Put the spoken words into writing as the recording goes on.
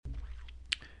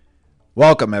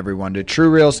Welcome, everyone, to True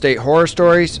Real Estate Horror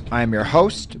Stories. I am your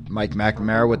host, Mike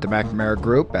McNamara with the McNamara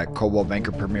Group at Coldwell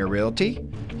Banker Premier Realty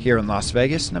here in Las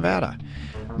Vegas, Nevada.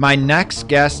 My next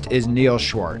guest is Neil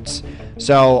Schwartz.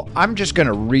 So I'm just going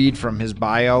to read from his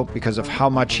bio because of how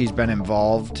much he's been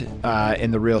involved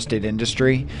in the real estate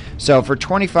industry. So for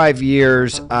 25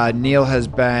 years, Neil has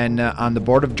been on the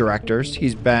board of directors.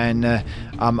 He's been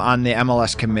on the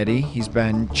MLS committee. He's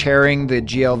been chairing the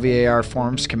GLVAR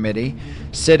Forms Committee,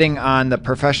 sitting on the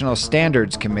Professional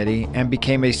Standards Committee, and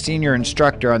became a senior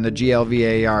instructor on the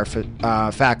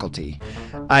GLVAR faculty.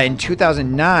 In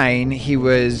 2009, he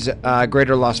was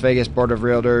Greater Las Vegas Board of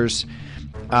Realtors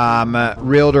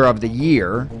Realtor of the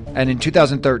Year, and in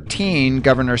 2013,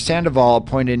 Governor Sandoval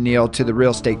appointed Neil to the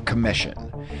Real Estate Commission.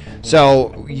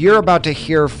 So you're about to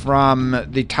hear from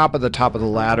the top of the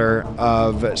ladder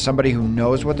of somebody who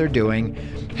knows what they're doing,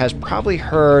 has probably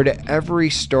heard every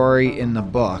story in the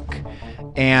book,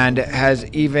 and has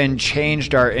even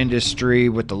changed our industry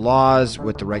with the laws,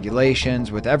 with the regulations,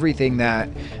 with everything that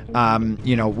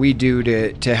we do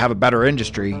to have a better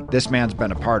industry. This man's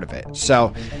been a part of it.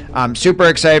 So I'm super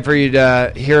excited for you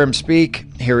to hear him speak,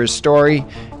 hear his story,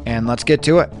 and let's get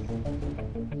to it.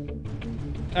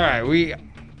 All right,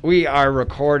 we are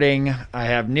recording. I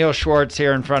have Neil Schwartz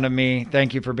here in front of me.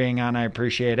 Thank you for being on. I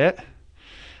appreciate it.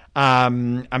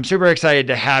 I'm super excited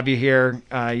to have you here.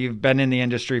 You've been in the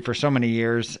industry for so many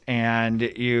years, and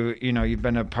you've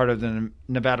been a part of the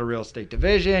Nevada Real Estate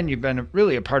Division. You've been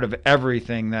really a part of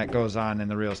everything that goes on in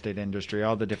the real estate industry,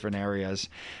 all the different areas.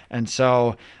 And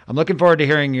so I'm looking forward to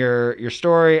hearing your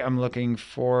story. I'm looking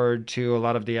forward to a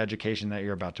lot of the education that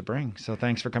you're about to bring. So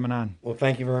thanks for coming on. Well,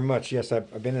 thank you very much. Yes,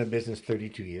 I've been in the business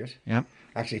 32 years. Yeah.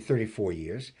 Actually, 34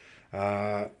 years.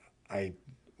 I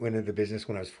went into the business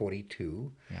when I was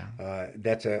 42. Yeah.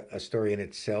 That's a story in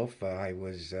itself. I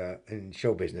was in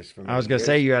show business for many I was going to years.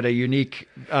 say you had a unique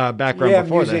background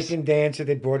before music this. and dance. I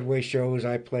did Broadway shows.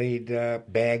 I played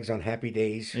Bags on Happy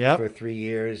Days for 3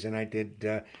 years, and I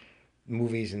did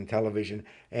movies and television.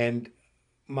 And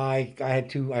I have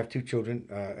two children.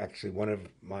 Actually, one of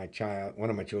my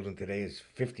children today is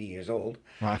 50 years old.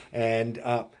 Wow. And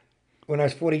when I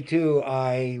was 42,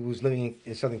 I was living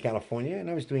in Southern California, and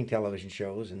I was doing television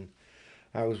shows. And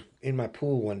I was in my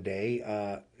pool one day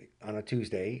on a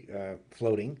Tuesday,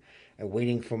 floating, and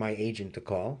waiting for my agent to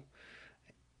call.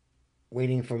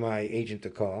 Waiting for my agent to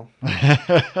call.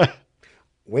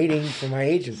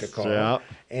 Yeah.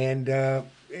 And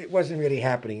it wasn't really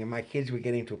happening. And my kids were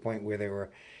getting to a point where they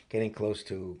were getting close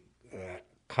to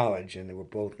college, and they're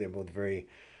both very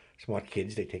smart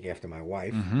kids. They take after my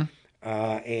wife. Mm-hmm.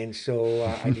 And so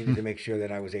I needed to make sure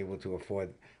that I was able to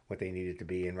afford what they needed to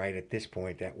be. And right at this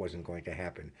point, that wasn't going to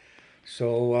happen.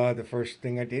 So the first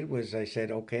thing I did was I said,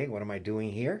 okay, what am I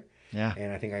doing here? Yeah.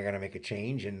 And I think I got to make a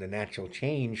change. And the natural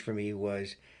change for me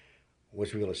was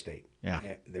real estate. Yeah.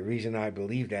 The reason I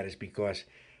believe that is because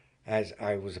as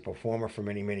I was a performer for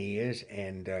many, many years,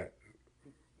 and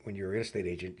when you're a real estate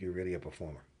agent, you're really a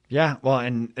performer. Yeah, well,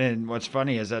 and what's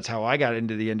funny is that's how I got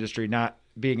into the industry, not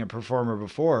being a performer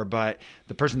before, but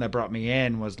the person that brought me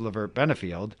in was Levert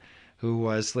Benefield, who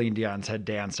was Celine Dion's head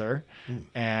dancer.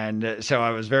 And so I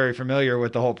was very familiar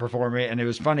with the whole performing. And it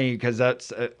was funny because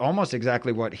that's almost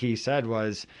exactly what he said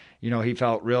was, he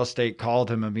felt real estate called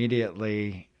him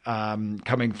immediately,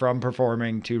 coming from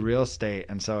performing to real estate.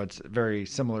 And so it's very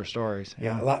similar stories.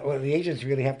 Yeah. What the agents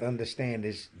really have to understand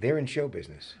is they're in show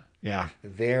business. Yeah.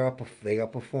 They are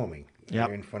performing. Yep.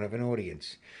 They're in front of an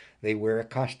audience. They wear a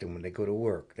costume when they go to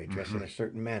work. They dress in a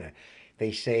certain manner.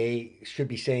 They should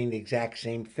be saying the exact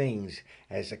same things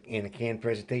as in a canned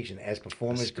presentation as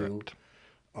performers do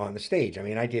on the stage. I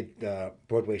mean, I did a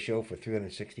Broadway show for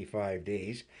 365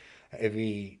 days.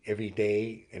 Every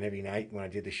day and every night when I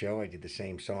did the show, I did the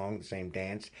same song, the same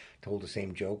dance, told the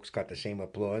same jokes, got the same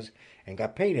applause, and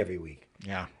got paid every week.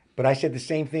 Yeah. But I said the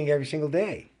same thing every single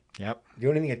day. Yep. The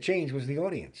only thing that changed was the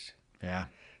audience. Yeah.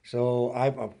 So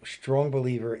I'm a strong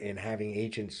believer in having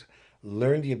agents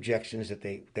learn the objections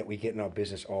that we get in our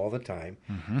business all the time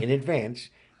in advance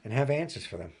and have answers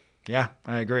for them. Yeah,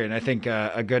 I agree. And I think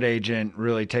a good agent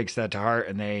really takes that to heart.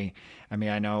 And I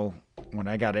know when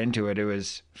I got into it, it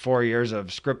was 4 years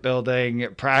of script building,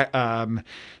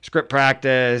 script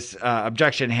practice,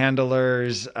 objection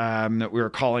handlers. We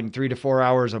were calling 3 to 4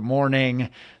 hours a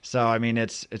morning. So, I mean,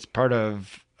 it's part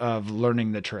of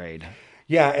learning the trade.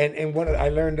 Yeah, and I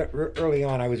learned early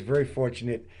on, I was very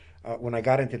fortunate when I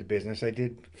got into the business. I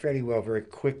did fairly well very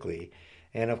quickly.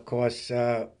 And of course,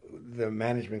 the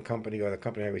management company or the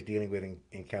company I was dealing with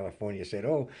in California said,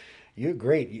 oh, you're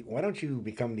great. Why don't you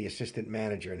become the assistant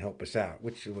manager and help us out?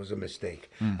 Which was a mistake.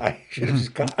 I should have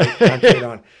just concentrated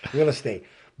on real estate.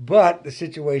 But the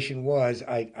situation was,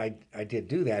 I did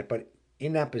do that. But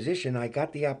in that position, I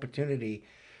got the opportunity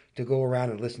to go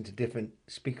around and listen to different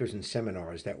speakers and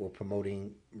seminars that were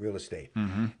promoting real estate.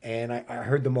 And I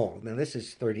heard them all. Now, this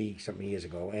is 30-something years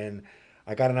ago. And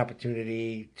I got an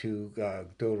opportunity to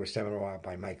go to a seminar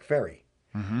by Mike Ferry.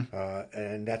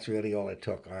 And that's really all it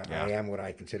took. I am what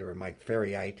I consider a Mike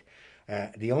Ferryite.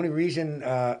 The only reason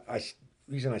I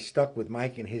stuck with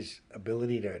Mike and his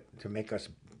ability to make us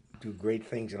do great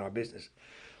things in our business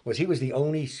was he was the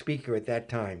only speaker at that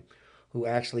time who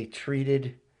actually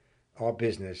treated our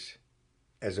business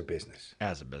as a business.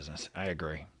 As a business. I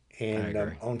agree.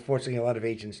 And unfortunately, a lot of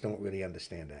agents don't really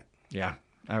understand that. Yeah,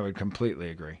 I would completely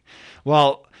agree.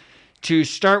 Well, to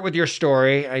start with your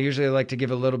story, I usually like to give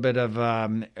a little bit of,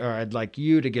 or I'd like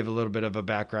you to give a little bit of a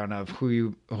background of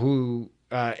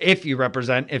if you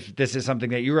represent, if this is something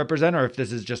that you represent, or if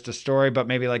this is just a story, but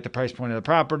maybe like the price point of the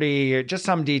property, or just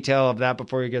some detail of that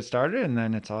before you get started, and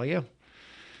then it's all you.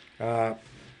 Let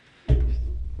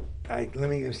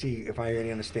me see if I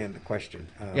already understand the question.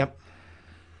 Yep.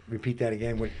 Repeat that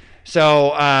again.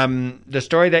 So the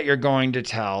story that you're going to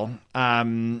tell,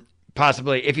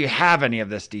 possibly if you have any of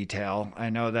this detail, I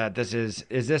know that is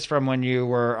this from when you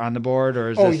were on the board, or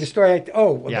is this... the story?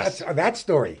 Yes. That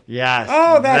story. Yes.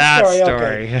 Oh, that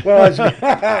story. Okay. Well,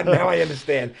 now I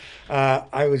understand.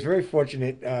 I was very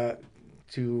fortunate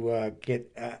to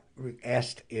get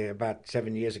asked about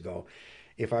 7 years ago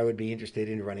if I would be interested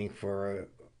in running for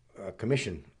a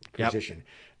commission position. Yep.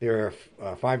 There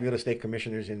are 5 real estate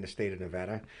commissioners in the state of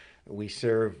Nevada. We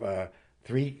serve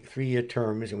three-year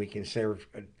terms, and we can serve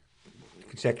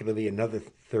consecutively another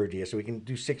third year, so we can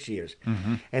do 6 years.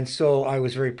 And so I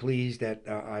was very pleased that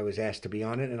I was asked to be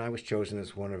on it, and I was chosen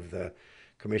as one of the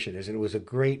commissioners. And it was a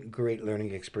great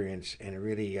learning experience, and it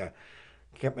really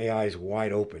kept my eyes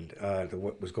wide open to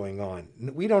what was going on.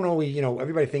 We don't always,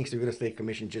 everybody thinks the real estate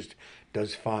commission just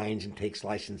does fines and takes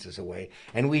licenses away,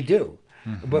 and we do.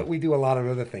 But we do a lot of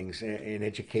other things in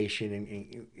education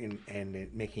and in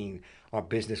making our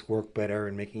business work better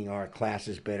and making our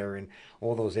classes better and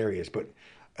all those areas. But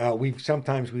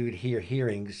sometimes we would hear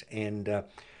hearings and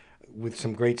with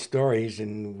some great stories,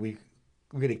 and we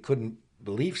really couldn't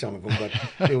believe some of them.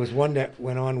 But there was one that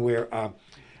went on where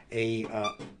a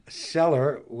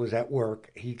seller was at work.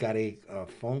 He got a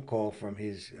phone call from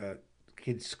his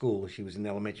kid's school. She was in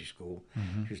elementary school.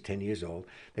 She was 10 years old,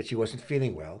 that she wasn't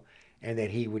feeling well, and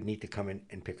that he would need to come in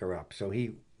and pick her up. So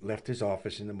he left his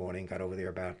office in the morning, got over there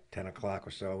about 10 o'clock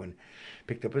or so, and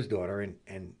picked up his daughter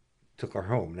and took her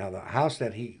home. Now, the house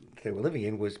that they were living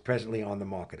in was presently on the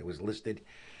market. It was listed,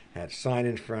 had a sign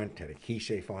in front, had a key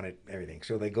safe on it, everything.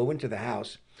 So they go into the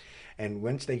house, and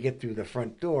once they get through the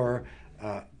front door,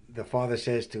 the father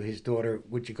says to his daughter,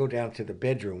 "Would you go down to the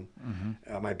bedroom,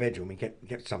 my bedroom, and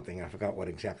get something?" I forgot what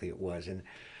exactly it was. And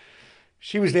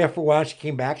she was there for a while. She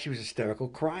came back. She was hysterical,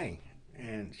 crying.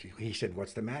 And he said,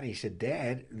 "What's the matter?" He said,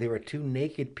 "Dad, there are 2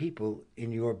 naked people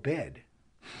in your bed."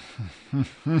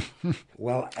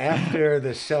 Well, after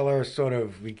the seller sort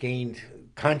of regained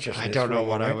consciousness, I don't know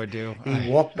what I would do. He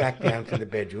walked back down to the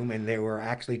bedroom, and there were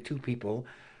actually 2 people,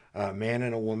 a man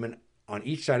and a woman, on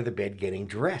each side of the bed getting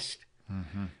dressed.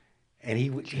 And he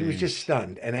was just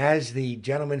stunned. And as the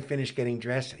gentleman finished getting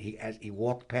dressed, he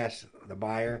walked past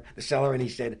the seller, and he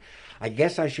said, "I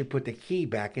guess I should put the key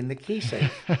back in the key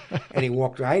safe." And he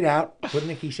walked right out, put in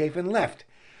the key safe, and left.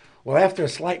 Well, after a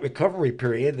slight recovery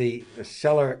period, the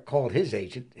seller called his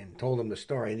agent and told him the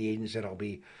story. And the agent said, "I'll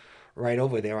be right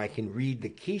over there. I can read the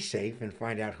key safe and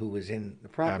find out who was in the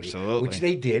property." Absolutely. Which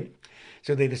they did.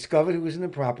 So they discovered who was in the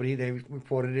property. They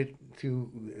reported it to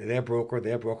their broker.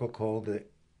 Their broker called the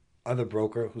other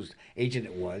broker whose agent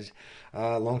it was.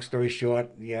 Long story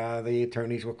short, the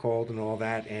attorneys were called and all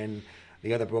that, and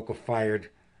the other broker fired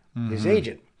his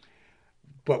agent.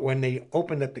 But when they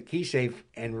opened up the key safe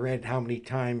and read how many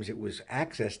times it was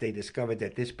accessed, they discovered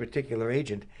that this particular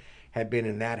agent had been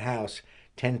in that house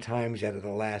 10 times out of the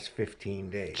last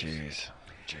 15 days. Jeez.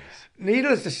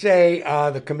 Needless to say,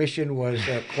 the commission was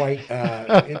quite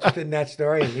interested in that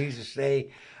story, and needless to say,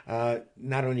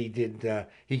 not only did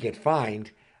he get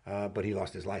fined, but he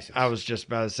lost his license. I was just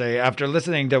about to say, after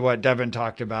listening to what Devin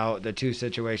talked about, the 2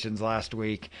 situations last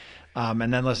week,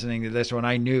 and then listening to this one,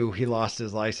 I knew he lost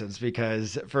his license,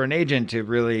 because for an agent to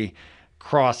really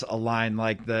cross a line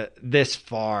like this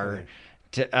far,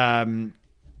 to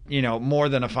more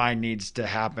than a fine needs to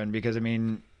happen, because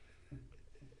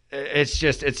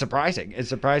it's surprising. It's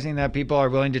surprising that people are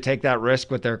willing to take that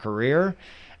risk with their career.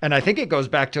 And I think it goes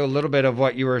back to a little bit of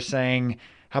what you were saying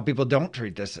how people don't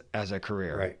treat this as a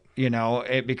career. Right.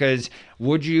 Because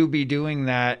would you be doing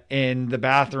that in the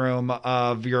bathroom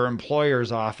of your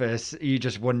employer's office? You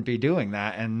just wouldn't be doing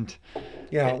that. And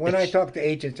when I talk to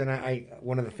agents, and I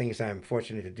one of the things I'm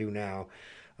fortunate to do now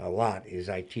a lot is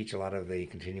I teach a lot of the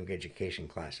continuing education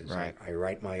classes. Right. I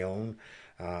write my own.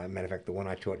 Matter of fact, the one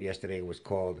I taught yesterday was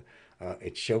called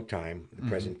It's Showtime, the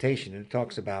presentation, and it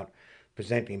talks about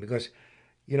presenting because,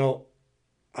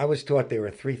 I was taught there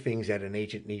are three things that an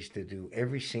agent needs to do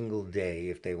every single day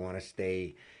if they want to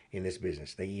stay in this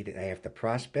business. They have to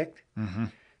prospect,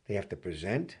 they have to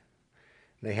present,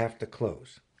 they have to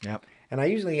close. Yep. And I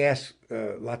usually ask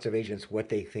lots of agents what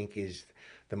they think is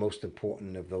the most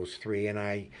important of those three, and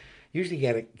I usually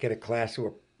get a class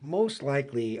where most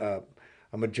likely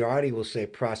a majority will say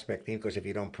prospecting, because if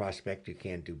you don't prospect, you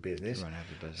can't do business. You won't have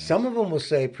the business. Some of them will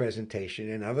say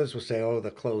presentation, and others will say, oh,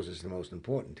 the close is the most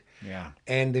important. Yeah.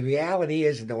 And the reality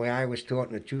is, and the way I was taught,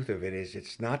 and the truth of it is,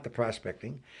 it's not the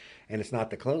prospecting, and it's not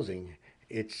the closing,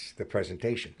 it's the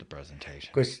presentation. The presentation.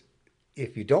 Because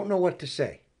if you don't know what to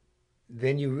say,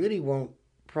 then you really won't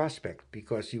prospect,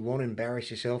 because you won't embarrass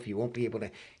yourself. You won't be able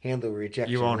to handle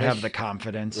rejection. You won't have the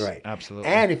confidence. Right. Absolutely.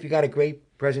 And if you got a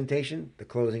great presentation, the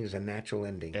closing is a natural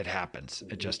ending. It happens.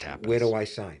 It just happens. Where do I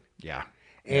sign? Yeah.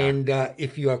 And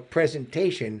if your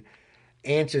presentation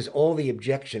answers all the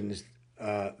objections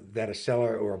that a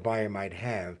seller or a buyer might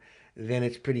have, then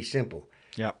it's pretty simple.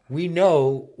 Yep. We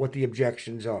know what the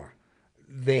objections are.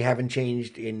 They haven't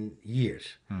changed in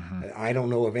years. I don't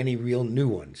know of any real new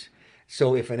ones.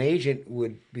 So if an agent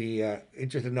would be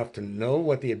interested enough to know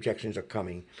what the objections are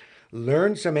coming,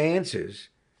 learn some answers,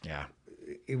 Yeah.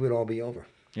 it would all be over.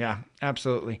 Yeah,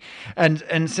 absolutely.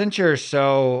 And since you're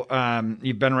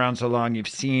you've been around so long, you've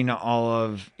seen all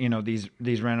of,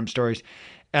 these random stories.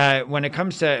 When it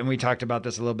comes to, and we talked about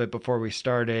this a little bit before we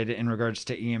started in regards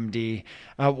to EMD,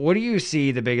 what do you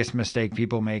see the biggest mistake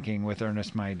people making with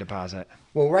earnest money deposit?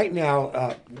 Well, right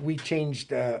now, we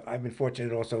changed. I've been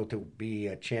fortunate also to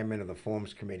be chairman of the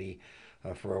Forms Committee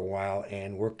for a while,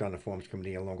 and worked on the Forms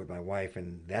Committee along with my wife.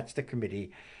 And that's the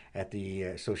committee at the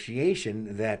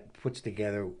association that puts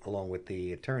together, along with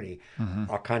the attorney,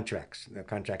 our contracts. The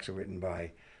contracts are written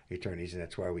by the attorneys, and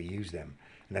that's why we use them.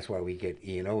 And that's why we get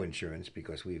E&O insurance,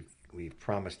 because we've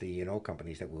promised the E&O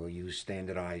companies that we'll use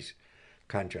standardized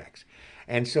contracts.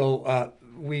 And so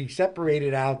we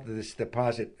separated out this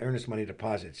earnest money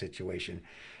deposit situation.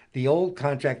 The old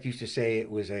contract used to say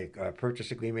it was a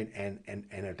purchase agreement and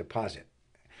a deposit.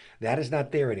 That is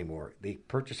not there anymore. The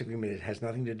purchase agreement has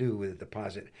nothing to do with the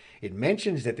deposit. It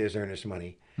mentions that there's earnest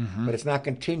money, but it's not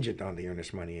contingent on the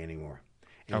earnest money anymore.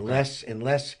 Unless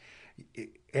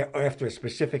after a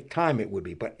specific time it would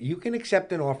be. But you can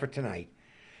accept an offer tonight,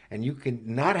 and you can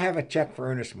not have a check for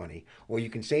earnest money, or you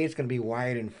can say it's going to be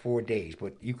wired in 4 days,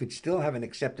 but you could still have an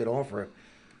accepted offer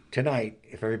tonight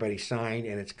if everybody signed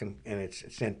and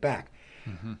it's sent back.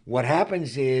 What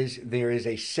happens is there is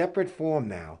a separate form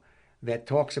now that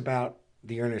talks about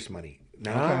the earnest money.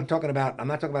 Now I'm not talking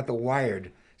about the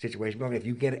wired situation, but if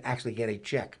you actually get a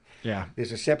check. Yeah.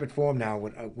 There's a separate form now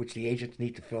which the agents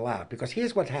need to fill out, because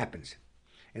here's what happens,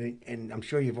 and I'm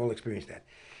sure you've all experienced that.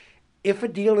 If a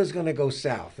deal is going to go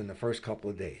south in the first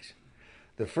couple of days,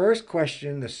 the first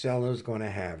question the seller is going to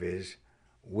have is,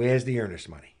 where's the earnest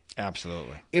money?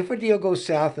 Absolutely. If a deal goes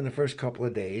south in the first couple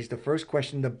of days, the first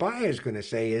question the buyer is going to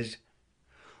say is,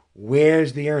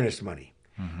 where's the earnest money?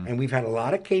 And we've had a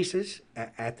lot of cases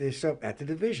at the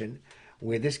division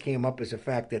where this came up as a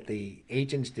fact that the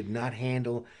agents did not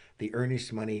handle the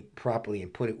earnest money properly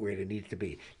and put it where it needs to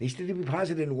be. It needs to be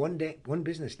deposited in one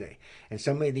business day. And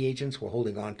some of the agents were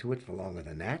holding on to it for longer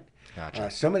than that.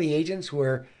 Gotcha. Some of the agents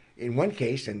were, in one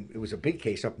case, and it was a big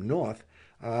case up north,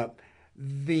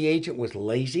 the agent was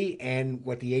lazy, and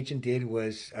what the agent did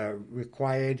was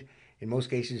required, in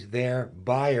most cases, their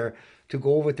buyer to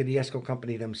go over to the escrow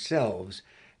company themselves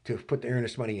to put the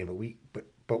earnest money in.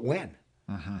 But when?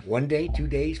 1 day, 2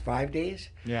 days, 5 days?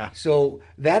 Yeah. So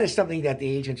that is something that the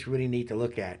agents really need to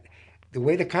look at. The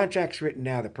way the contract's written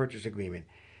now, the purchase agreement,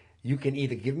 you can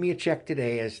either give me a check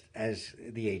today as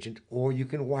the agent, or you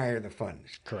can wire the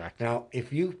funds. Correct. Now,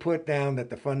 if you put down that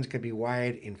the funds could be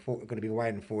wired going to be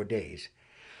wired in 4 days,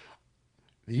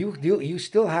 you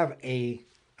still have a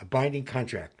binding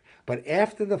contract. But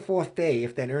after the 4th day,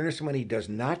 if that earnest money does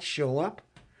not show up,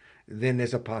 then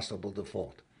there's a possible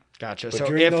default. Gotcha. But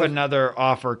So if another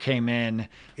offer came in,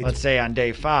 let's say on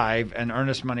day 5, and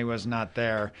earnest money was not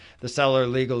there, the seller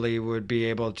legally would be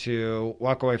able to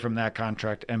walk away from that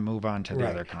contract and move on to the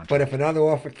other contract. But if another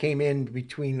offer came in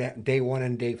between that day 1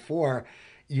 and day 4,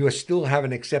 you still have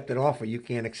an accepted offer, you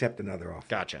can't accept another offer.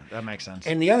 Gotcha. That makes sense.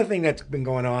 And the other thing that's been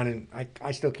going on, and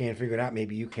I still can't figure it out,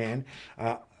 maybe you can,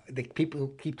 the people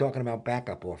keep talking about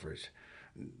backup offers.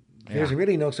 There's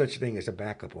really no such thing as a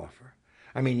backup offer.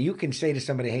 I mean, you can say to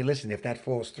somebody, hey, listen, if that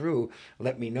falls through,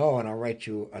 let me know and I'll write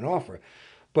you an offer.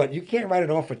 But you can't write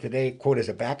an offer today, quote, as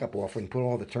a backup offer and put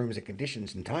all the terms and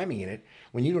conditions and timing in it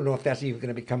when you don't know if that's even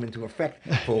going to come into effect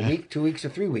for a week, 2 weeks, or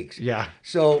 3 weeks. Yeah.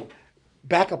 So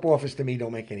backup offers to me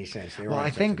don't make any sense. Well, I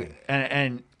think,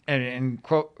 and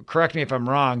quote, correct me if I'm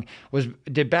wrong,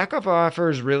 did backup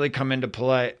offers really come into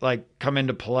play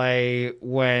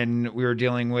when we were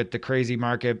dealing with the crazy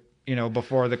market,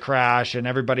 before the crash, and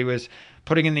everybody was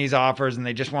putting in these offers and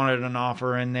they just wanted an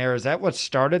offer in there? Is that what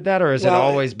started that, or has it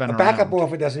always been a backup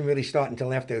offer doesn't really start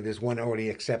until after there's one already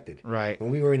accepted. Right.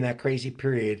 When we were in that crazy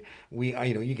period,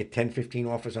 you get 10, 15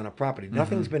 offers on a property.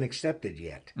 Nothing's been accepted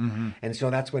yet. And so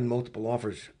that's when multiple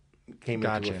offers came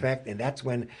into effect, and that's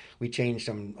when we changed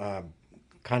some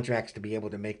contracts to be able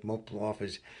to make multiple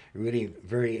offers. Really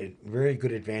very, very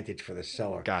good advantage for the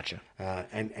seller. Gotcha.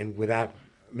 And without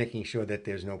making sure that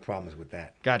there's no problems with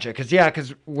that. Gotcha.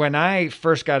 Because when I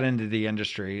first got into the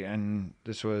industry, and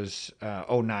this was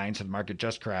 2009, so the market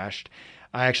just crashed,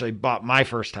 I actually bought my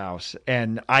first house,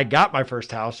 and I got my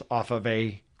first house off of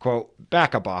a quote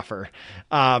backup offer.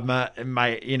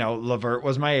 Levert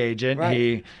was my agent.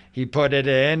 Right. He put it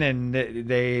in, and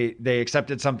they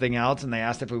accepted something else, and they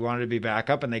asked if we wanted to be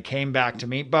backup, and they came back to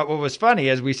me. But what was funny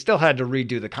is we still had to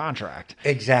redo the contract.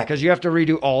 Exactly. Because you have to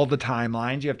redo all the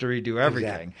timelines. You have to redo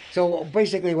everything. Exactly. So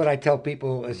basically what I tell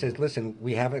people is, listen,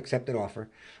 we have an accepted offer.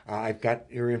 I've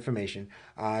got your information.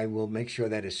 I will make sure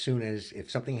that as soon as,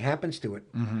 if something happens to it,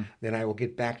 then I will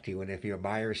get back to you. And if your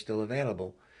buyer is still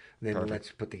available, then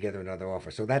let's put together another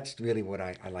offer. So that's really what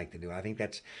I like to do. I think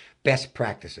that's best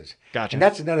practices. Gotcha. And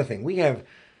that's another thing. We have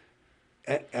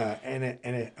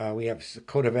we have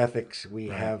code of ethics, we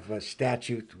have a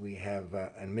statute, we have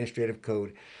administrative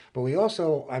code, but we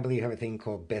also, I believe, have a thing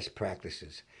called best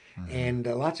practices. And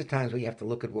lots of times we have to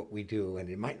look at what we do,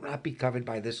 and it might not be covered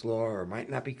by this law or might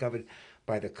not be covered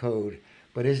by the code,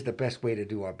 but is the best way to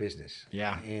do our business.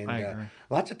 Yeah, and I agree.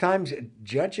 Lots of times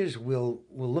judges will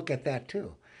look at that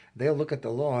too. They'll look at the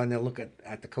law and they'll look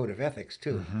at the code of ethics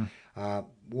too.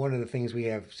 One of the things we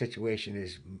have situation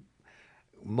is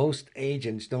most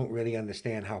agents don't really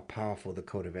understand how powerful the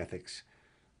code of ethics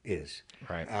is.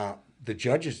 Right. The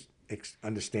judges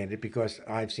understand it because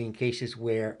I've seen cases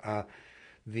where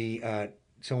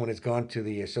someone has gone to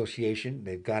the association.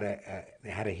 They've got they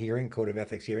had a hearing, code of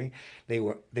ethics hearing. They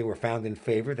were found in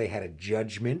favor. They had a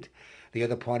judgment. The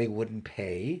other party wouldn't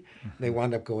pay. They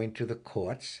wound up going to the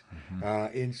courts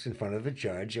in front of the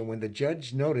judge. And when the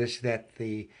judge noticed that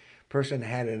the person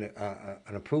had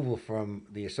an approval from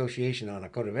the association on a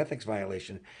code of ethics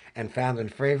violation and found in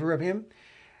favor of him,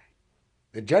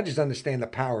 the judges understand the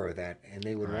power of that, and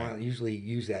they would usually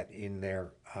use that in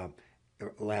their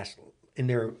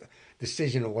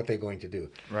decision of what they're going to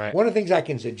do. Right. One of the things I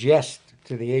can suggest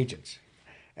to the agents,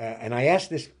 and I ask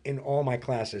this in all my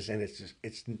classes, and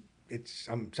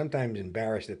I'm sometimes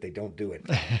embarrassed that they don't do it.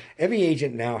 Every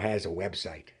agent now has a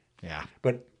website. Yeah.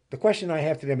 But the question I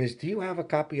have to them is, do you have a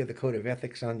copy of the Code of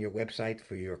Ethics on your website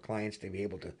for your clients to be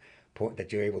able to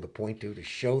that you're able to point to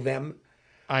show them?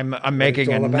 I'm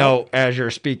making a note as you're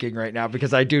speaking right now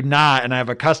because I do not, and I have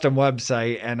a custom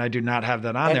website, and I do not have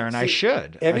that on there, and I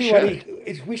should.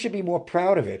 We should be more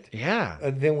proud of it. Yeah.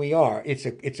 Than we are.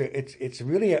 It's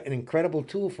really an incredible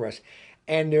tool for us,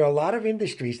 and there are a lot of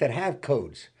industries that have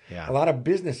codes. Yeah. A lot of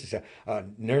businesses,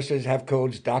 nurses have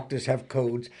codes, doctors have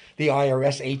codes, the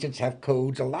IRS agents have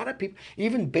codes. A lot of people,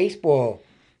 even baseball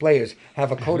players,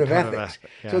 have a code of ethics.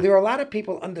 Yeah. So there are a lot of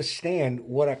people understand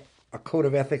what a code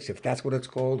of ethics, if that's what it's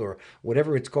called or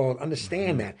whatever it's called,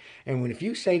 understand that. And if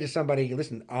you say to somebody,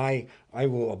 listen, I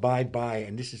will abide by,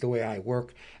 and this is the way I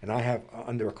work, and I have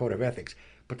under a code of ethics,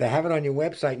 but to have it on your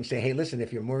website and say, hey, listen,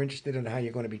 if you're more interested in how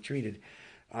you're going to be treated,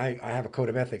 I have a code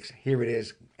of ethics. Here it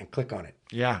is, and click on it.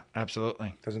 Yeah,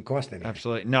 absolutely. Doesn't cost anything.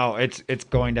 Absolutely. No, it's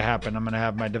going to happen. I'm going to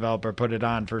have my developer put it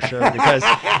on for sure because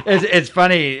it's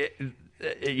funny.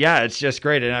 Yeah, it's just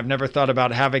great. And I've never thought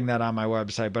about having that on my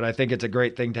website, but I think it's a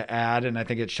great thing to add. And I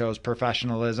think it shows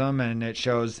professionalism and it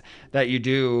shows that you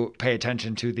do pay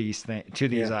attention to these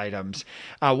items.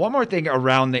 One more thing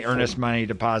around the earnest money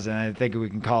deposit, and I think we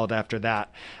can call it after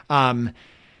that. The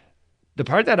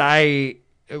part that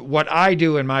what I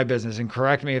do in my business, and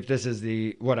correct me if this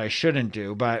is what I shouldn't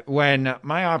do, but when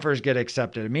my offers get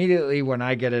accepted, immediately when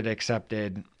I get it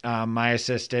accepted, my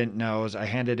assistant knows. I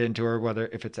hand it in to her,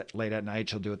 if it's late at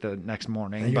night, she'll do it the next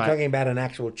morning. And you're talking about an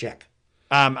actual check.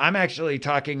 I'm actually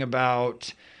talking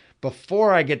about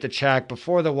before I get the check,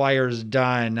 before the wire's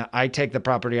done, I take the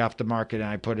property off the market and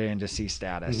I put it into C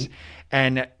status.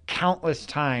 And countless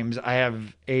times I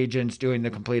have agents doing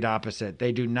the complete opposite.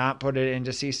 They do not put it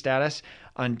into C status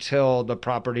until the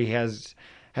property has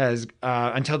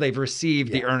until they've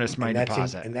received the earnest money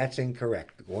deposit. And that's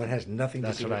incorrect. One has nothing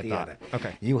to do with the other.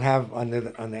 Okay. You have on the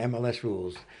MLS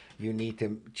rules, you need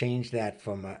to change that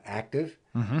from active,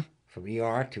 from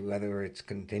ER to whether it's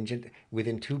contingent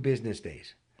within 2 business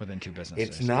days. Within 2 business days.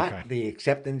 It's not the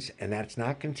acceptance, and that's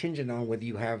not contingent on whether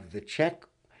you have the check.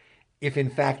 If in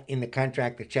fact in the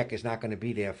contract the check is not going to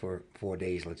be there for 4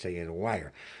 days, let's say, as a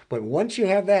wire. But once you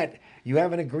have that, you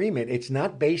have an agreement. It's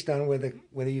not based on whether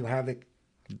you have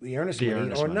the earnest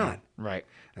money or not. Right.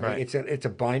 Right. It's a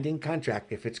binding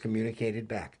contract if it's communicated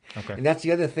back. Okay. And that's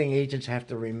the other thing agents have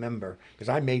to remember, because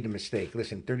I made the mistake.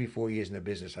 Listen, 34 years in the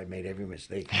business, I made every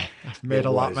mistake. I've made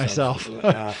a lot myself.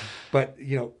 But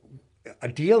a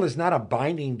deal is not a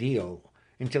binding deal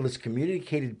until it's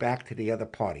communicated back to the other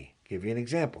party. Give you an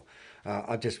example.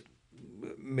 I'll just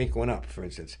make one up, for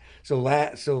instance. So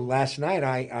last night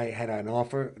I had an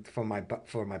offer for my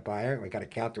buyer. I got a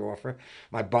counter offer.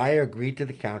 My buyer agreed to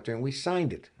the counter, and we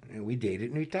signed it, and we dated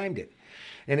and we timed it.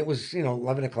 And it was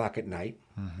 11 o'clock at night.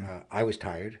 I was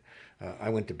tired.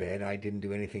 I went to bed. I didn't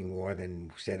do anything more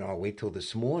than said, I'll wait till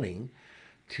this morning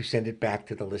to send it back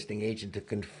to the listing agent to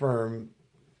confirm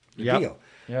the deal.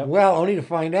 Yep. Well, only to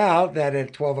find out that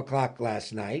at 12 o'clock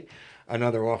last night,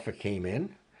 another offer came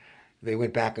in. They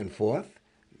went back and forth.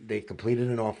 They completed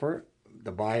an offer.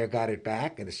 The buyer got it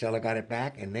back and the seller got it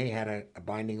back, and they had a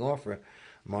binding offer.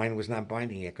 Mine was not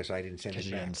binding yet because I didn't send it back.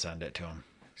 Because you didn't send it to them.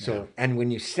 So, and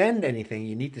when you send anything,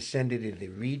 you need to send it in the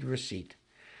read receipt,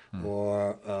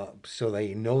 or so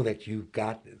they know that you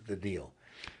got the deal.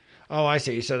 Oh, I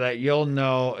see. So that you'll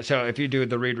know. So if you do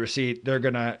the read receipt,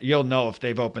 you'll know if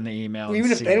they've opened the email.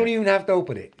 Even if they don't even have to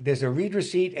open it. There's a read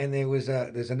receipt, and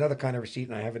there's another kind of receipt,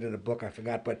 and I have it in a book. I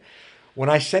forgot, but when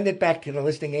I send it back to the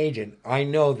listing agent, I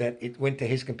know that it went to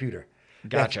his computer.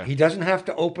 Gotcha. He doesn't have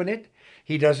to open it.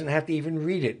 He doesn't have to even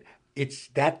read it.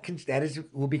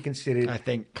 Will be considered, I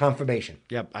think, confirmation.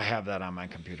 Yep, I have that on my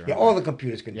computer. Yeah, all the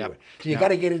computers can do it. So you Yep. got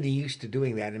to get used to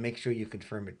doing that and make sure you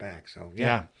confirm it back. So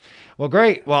yeah. Well,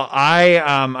 great. Well,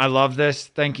 I love this.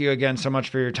 Thank you again so much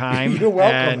for your time. You're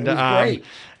welcome. And, it was great.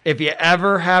 If you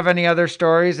ever have any other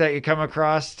stories that you come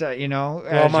across,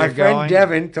 well, my friend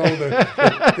Devin told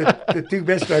the 2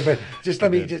 best stories. But just let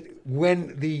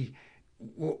me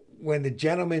when the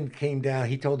gentleman came down,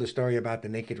 he told the story about the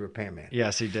naked repairman.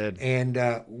 Yes, he did. And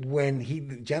when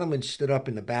the gentleman stood up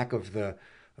in the back of the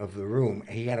room,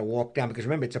 he had to walk down, because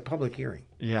remember, it's a public hearing.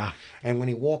 Yeah. And when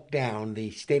he walked down, the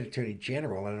state attorney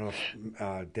general, I don't know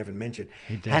if Devin mentioned,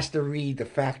 has to read the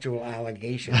factual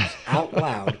allegations out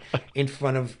loud in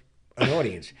front of an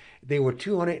audience. There were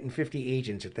 250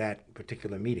 agents at that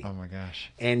particular meeting. Oh my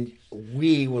gosh. And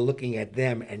we were looking at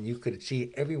them, and you could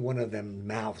see every one of them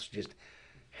mouths just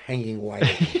hanging wide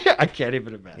open. I can't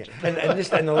even imagine. Yeah.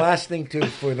 And the last thing too,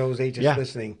 for those agents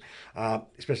listening,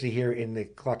 especially here in the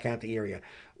Clark County area,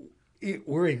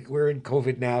 we're in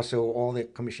COVID now, so all the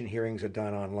commission hearings are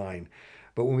done online.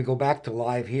 But when we go back to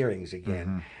live hearings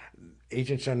again,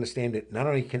 agents understand that not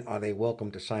only are they welcome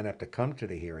to sign up to come to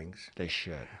the hearings, they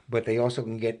should, but they also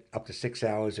can get up to 6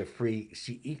 hours of free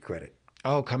CE credit.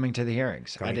 Oh, coming to the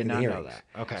hearings. I did not know that.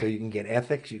 Okay. So you can get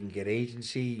ethics, you can get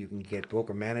agency, you can get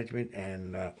broker management,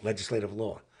 and legislative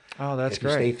law. Oh, that's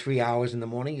great. great. If you stay 3 hours in the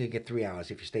morning, you get 3 hours.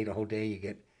 If you stay the whole day, you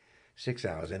get 6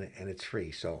 hours, and it's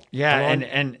free. So yeah,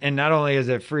 and not only is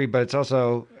it free, but it's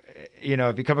also,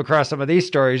 if you come across some of these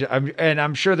stories,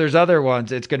 I'm sure there's other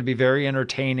ones, it's going to be very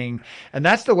entertaining. And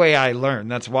that's the way I learn.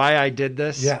 That's why I did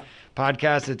this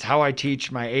podcast. It's how I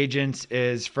teach my agents,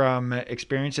 is from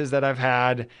experiences that I've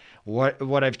had,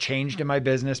 what I've changed in my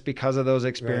business because of those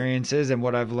experiences, and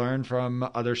what I've learned from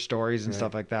other stories and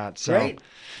stuff like that. So, great.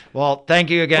 Well,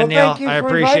 thank you again, Neil. Thank you I for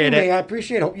appreciate it. Me. I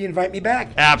appreciate it. Hope you invite me back.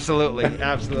 Absolutely.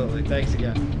 Absolutely. Thanks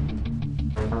again.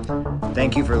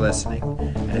 Thank you for listening.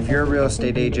 And if you're a real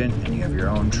estate agent and you have your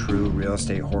own true real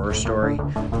estate horror story,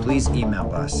 please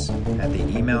email us at the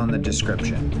email in the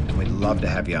description, and we'd love to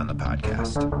have you on the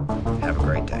podcast. Have a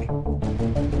great day.